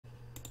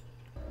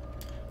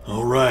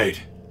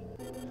Alright.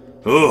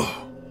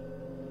 Oh.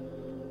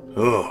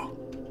 Oh.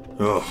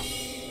 Oh.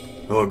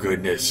 Oh,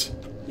 goodness.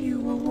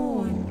 You were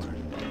warned.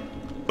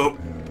 Oh.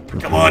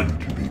 Come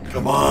on.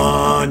 Come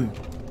on.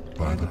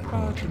 By the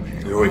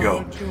progeny. Here we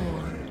go. Joy.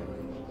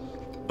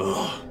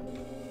 Ugh.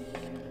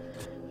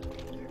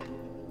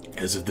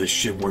 As if this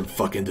shit weren't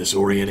fucking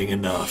disorienting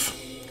enough.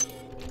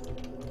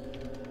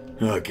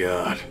 Oh,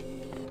 God.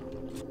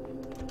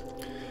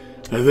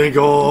 I think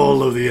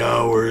all of the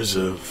hours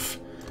of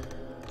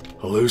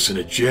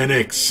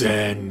hallucinogenics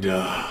and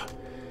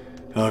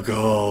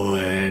alcohol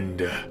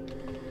and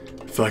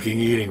fucking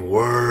eating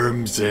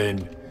worms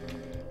and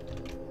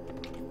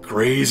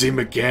crazy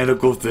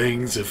mechanical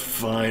things have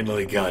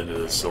finally gotten to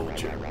the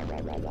soldier.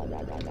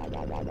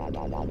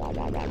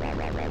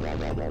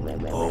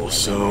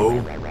 Also,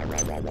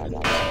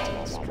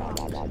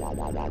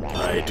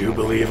 I do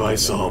believe I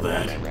saw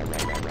that.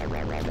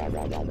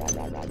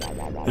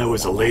 That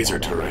was a laser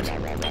turret.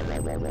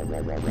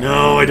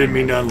 No, I didn't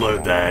mean to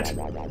unload that.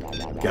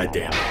 God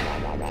damn it.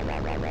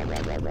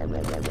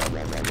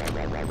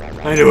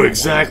 I know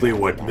exactly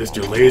what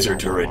Mr. Laser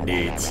Turret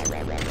needs.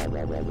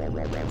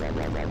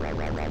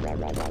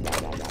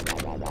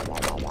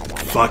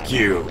 Fuck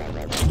you.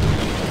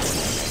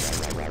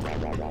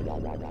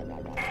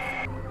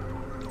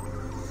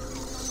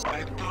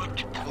 I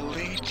thought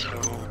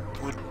Polito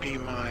would be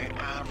my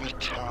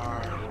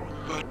avatar,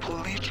 but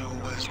Polito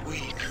was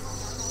weak.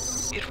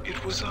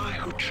 It was I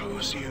who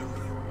chose you.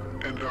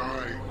 And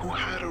I, who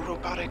had a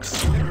robotic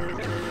servant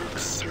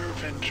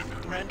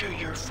render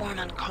your form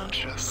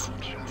unconscious.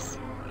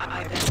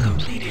 I then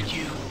completed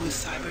you with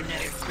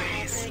cybernetic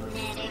grace.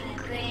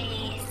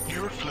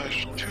 Your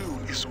flesh, too,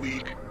 is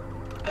weak.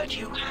 But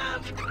you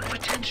have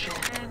potential.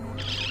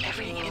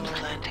 Every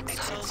implant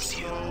exalts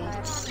you.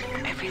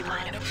 Every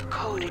line of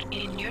code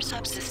in your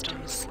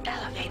subsystems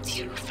elevates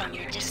you from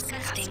your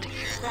disgusting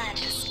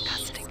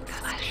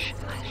flesh.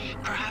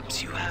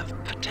 Perhaps you have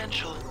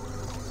potential.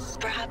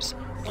 Perhaps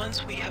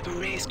once we have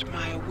erased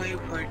my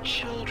wayward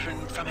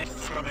children from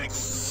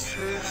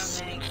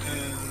existence,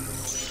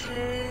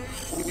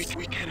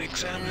 we can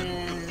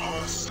examine the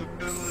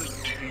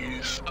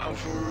possibilities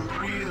of a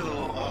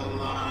real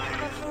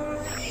alive.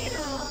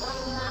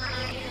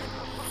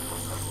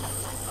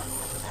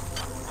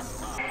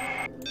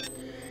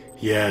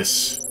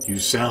 Yes, you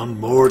sound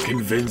more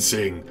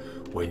convincing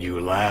when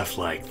you laugh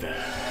like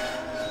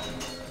that.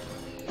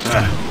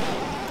 Ah.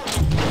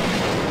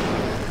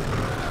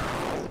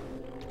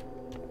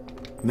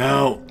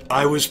 Now,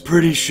 I was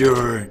pretty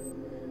sure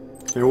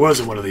there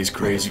wasn't one of these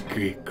crazy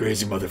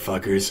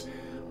motherfuckers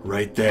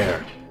right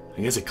there.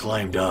 I guess it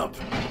climbed up.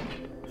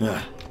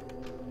 Ah.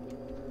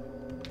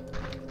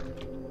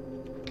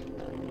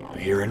 I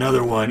hear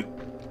another one.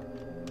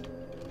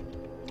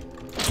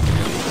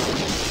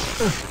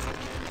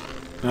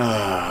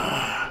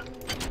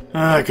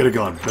 Could have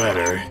gone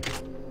better.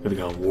 Could have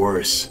gone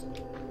worse.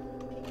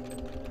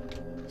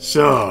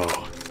 So,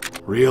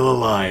 real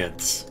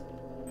alliance.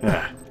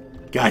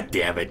 God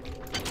damn it.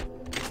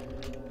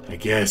 I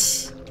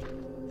guess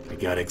I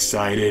got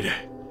excited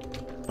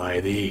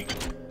by the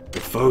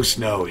faux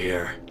snow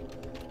here.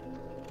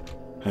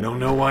 I don't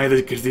know why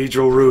the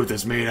cathedral roof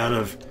is made out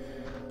of...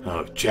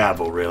 Oh,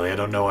 chapel, really. I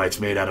don't know why it's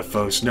made out of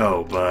faux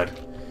snow, but...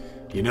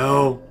 You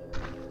know...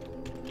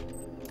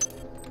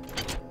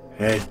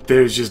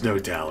 there's just no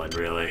talent,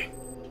 really.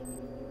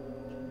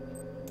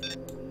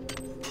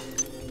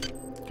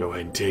 Go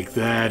ahead and take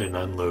that and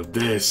unload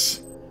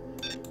this.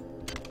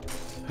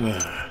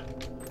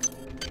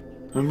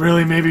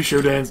 Really, maybe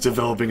Shodan's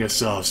developing a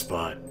soft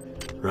spot,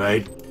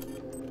 right?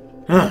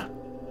 Huh.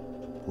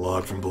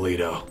 Log from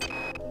Polito.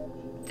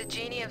 The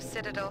genie of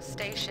Citadel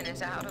Station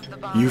is out of the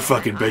bottle. You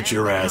fucking bet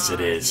your ass it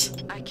is.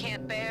 I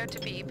can't bear to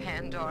be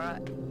Pandora,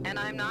 and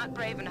I'm not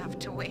brave enough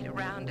to wait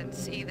around and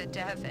see the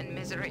death and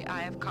misery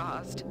I have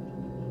caused.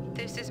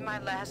 This is my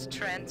last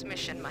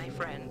transmission, my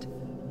friend.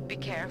 Be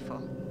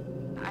careful.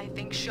 I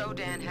think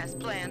Shodan has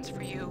plans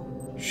for you.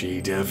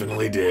 She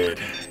definitely did.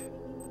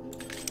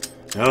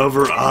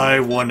 However, I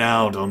won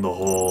out on the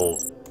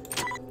whole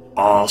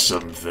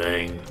awesome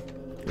thing.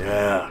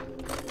 Yeah.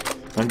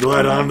 I'm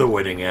glad I'm the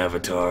winning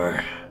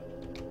avatar.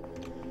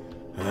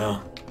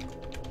 Well,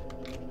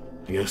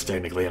 I guess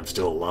technically I'm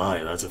still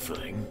alive, that's a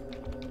thing.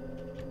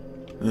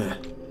 Now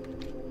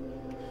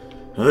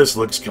this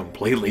looks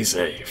completely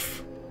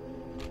safe.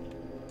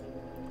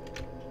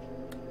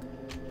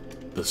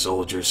 The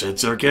soldier said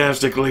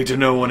sarcastically to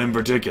no one in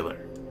particular.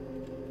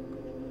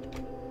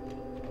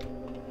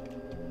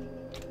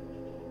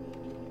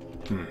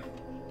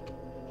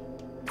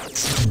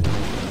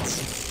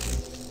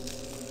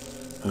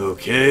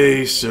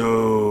 Okay,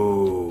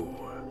 so...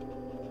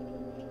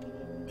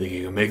 Think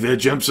you can make that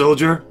jump,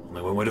 soldier?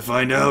 Only one way to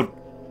find out.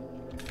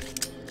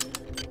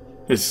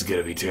 This is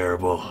gonna be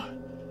terrible.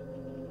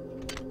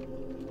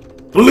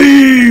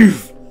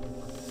 Leave!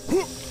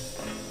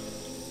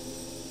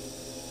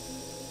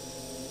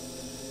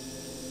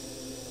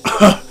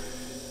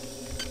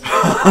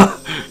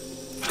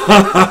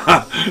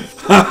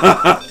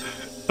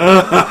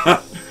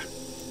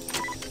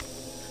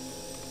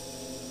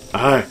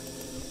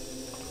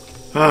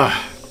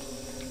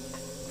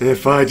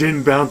 if I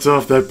didn't bounce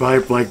off that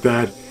pipe like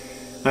that,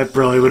 I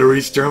probably would have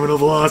reached terminal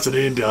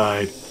velocity and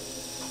died.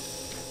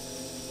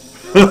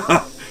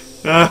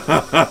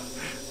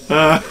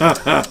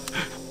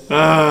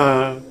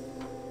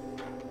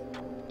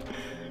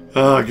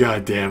 Oh,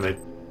 god damn it.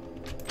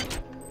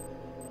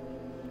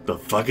 The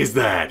fuck is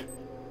that?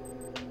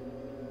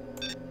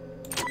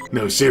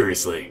 No,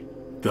 seriously.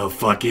 The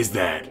fuck is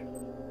that?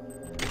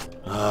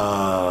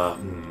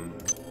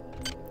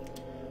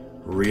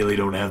 Really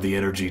don't have the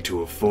energy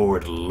to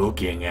afford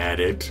looking at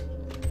it.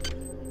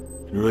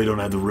 Really don't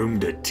have the room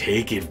to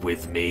take it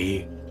with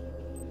me.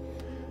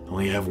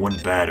 Only have one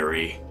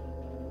battery.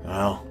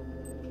 Well,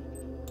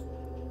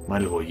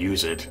 might as well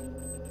use it.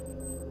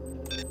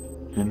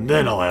 And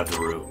then I'll have the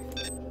room.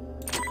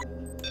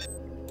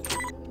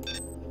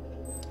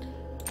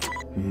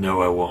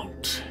 No, I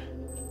won't.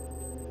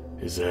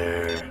 Is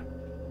there...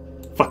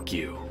 Fuck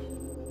you.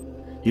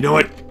 You know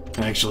what?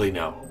 Actually,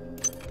 no.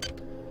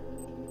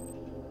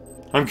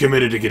 I'm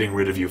committed to getting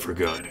rid of you for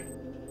good.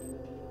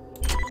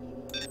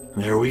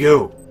 There we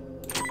go.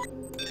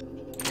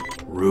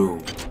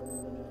 Room.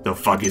 The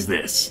fuck is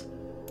this?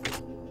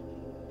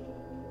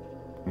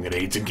 I'm gonna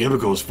eat some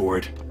chemicals for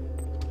it.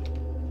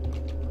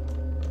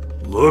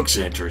 Looks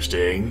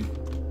interesting.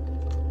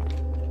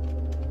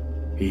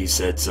 He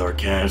said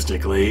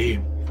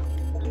sarcastically.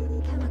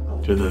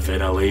 To the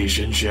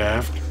ventilation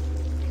shaft.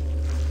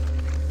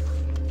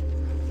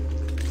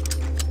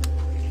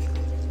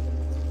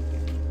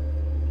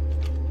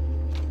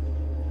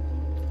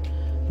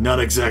 Not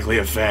exactly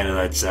a fan of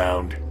that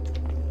sound.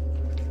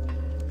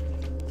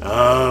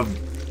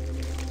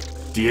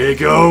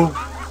 Diego?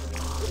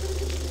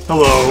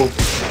 Hello?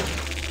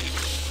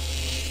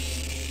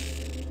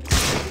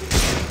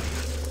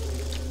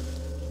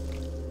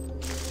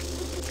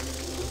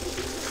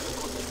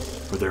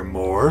 Were there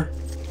more?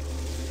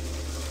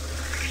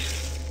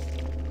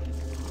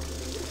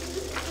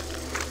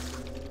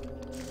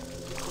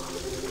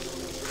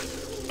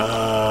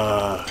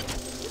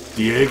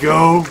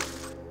 Diego?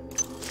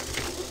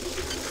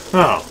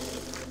 Oh,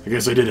 I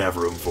guess I did have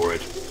room for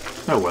it.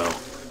 Oh well.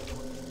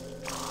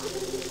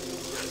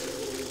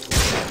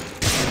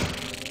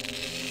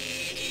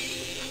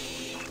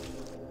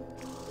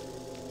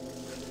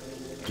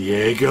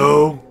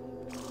 Diego?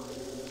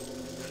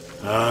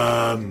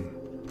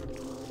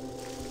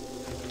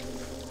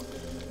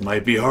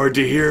 Might be hard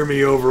to hear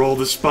me over all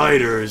the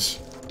spiders.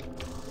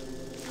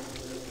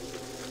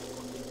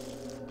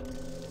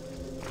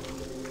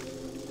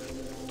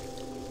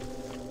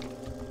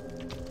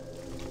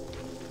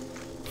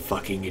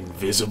 Fucking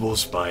invisible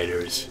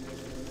spiders.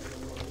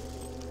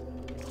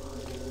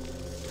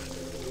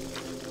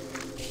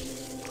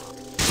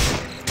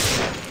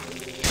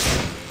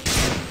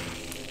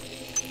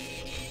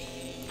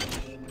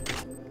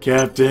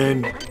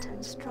 Captain,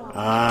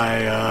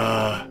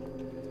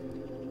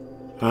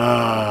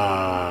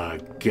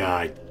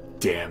 God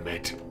damn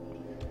it.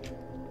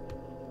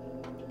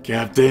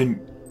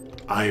 Captain,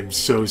 I am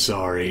so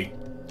sorry.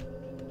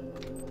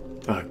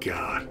 Oh,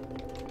 God.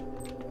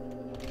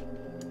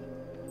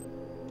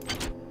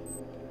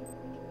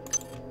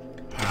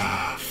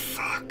 Ah,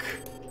 fuck.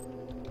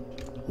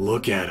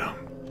 Look at him.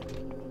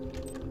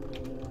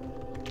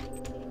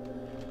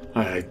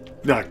 I'm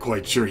not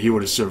quite sure he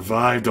would have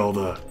survived all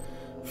the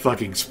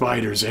fucking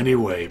spiders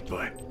anyway,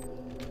 but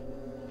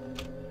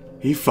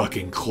he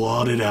fucking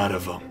clawed it out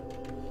of him.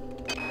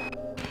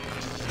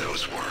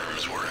 Those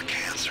worms were a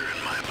cancer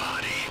in my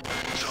body,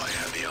 so I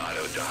had the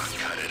auto doc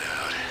cut it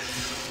out.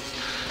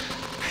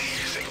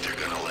 You think they're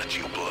gonna let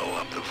you blow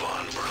up the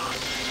Von Braun?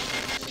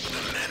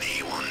 The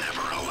many will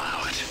never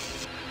allow it.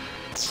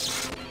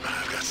 But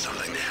I've got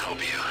something to help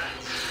you.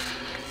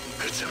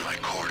 It's in my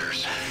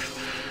quarters.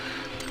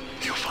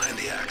 You'll find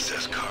the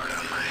access card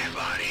on my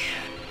body.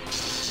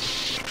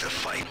 The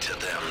fight to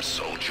them,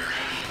 soldier.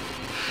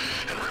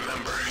 And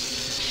remember,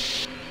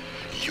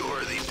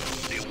 you're the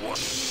one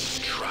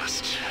to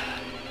trust.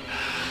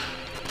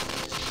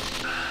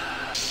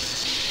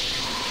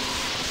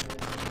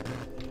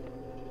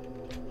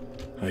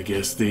 I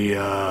guess the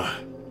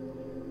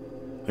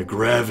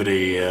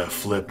gravity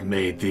flip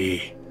made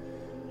the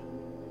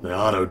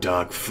auto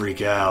dock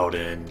freak out,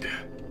 and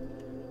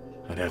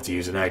I'd have to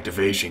use an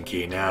activation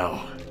key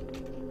now.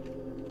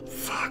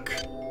 Fuck.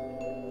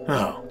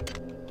 Oh.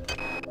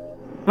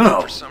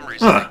 Oh. For some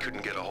reason, they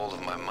couldn't get a hold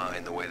of my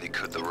mind the way they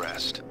could the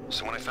rest.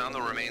 So when I found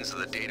the remains of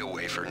the data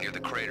wafer near the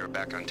crater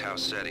back on Tau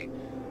Ceti,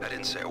 I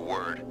didn't say a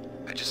word.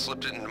 I just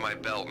slipped it into my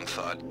belt and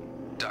thought,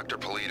 Dr.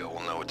 Polito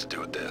will know what to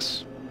do with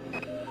this.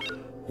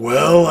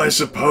 Well, I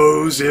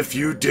suppose if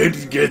you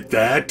didn't get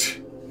that,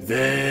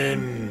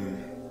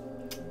 then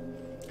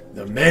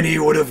the many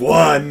would have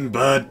won,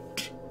 but...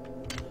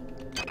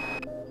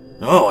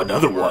 Oh,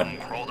 another one.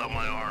 Rolled up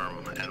my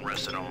arm and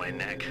rested on my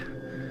neck.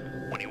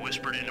 When he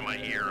whispered into my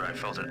ear, I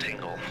felt a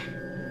tingle.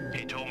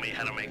 He told me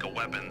how to make a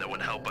weapon that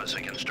would help us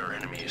against our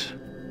enemies.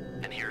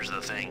 And here's the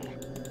thing.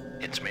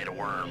 It's made of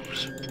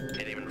worms.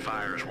 It even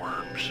fires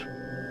worms.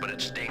 But it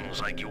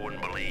stings like you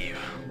wouldn't believe.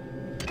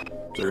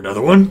 Is there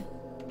another one?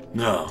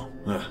 No.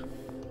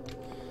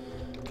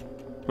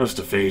 Must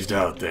have phased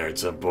out there at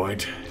some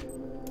point.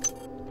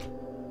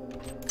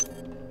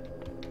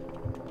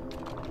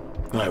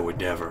 I would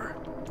never.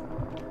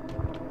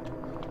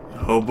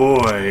 Oh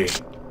boy.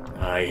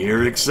 I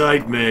hear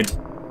excitement.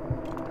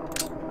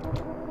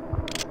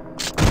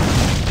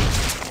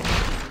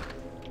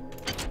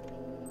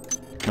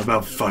 How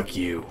about fuck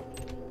you?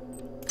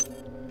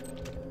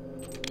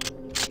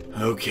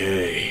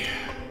 Okay.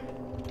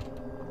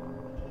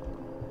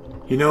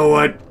 You know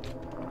what?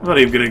 I'm not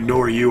even gonna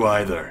ignore you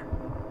either.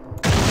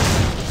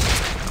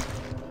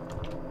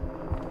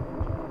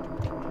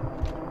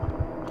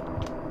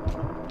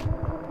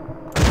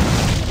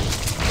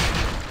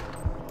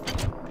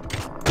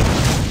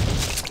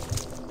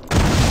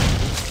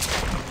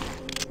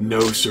 No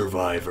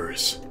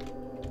survivors.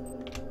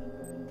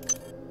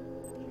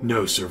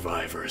 No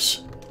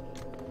survivors.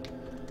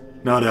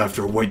 Not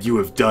after what you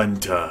have done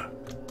to...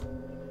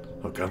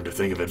 Well, come to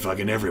think of it,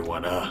 fucking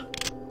everyone, huh?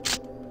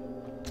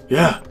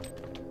 Yeah.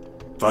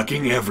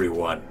 Fucking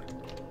everyone.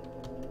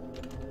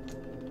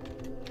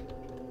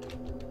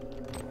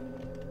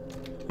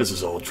 This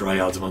is all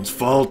Triadsman's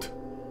fault.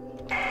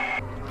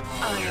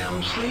 I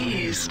am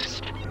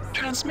pleased.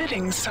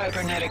 Transmitting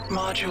cybernetic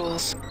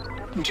modules.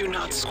 Do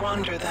not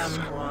squander them.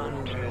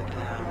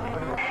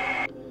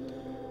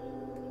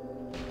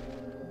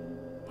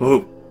 Oh,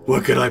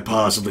 what could I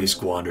possibly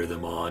squander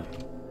them on?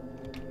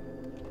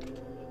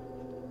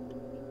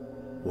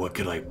 What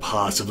could I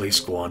possibly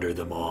squander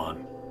them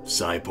on?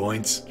 Psi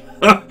points?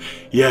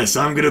 Yes,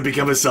 I'm gonna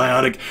become a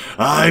psionic.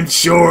 I'm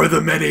sure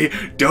the many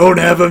don't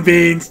have a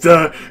means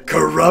to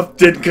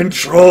corrupt and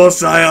control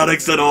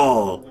psionics at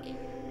all.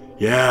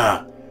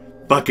 Yeah.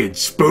 Fucking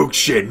spook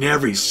shit and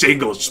every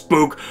single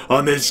spook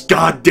on this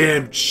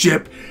goddamn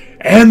ship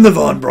and the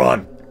Von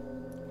Braun.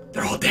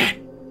 They're all dead.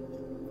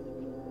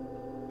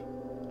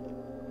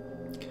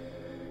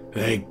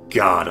 Thank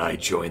God I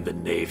joined the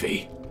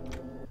Navy.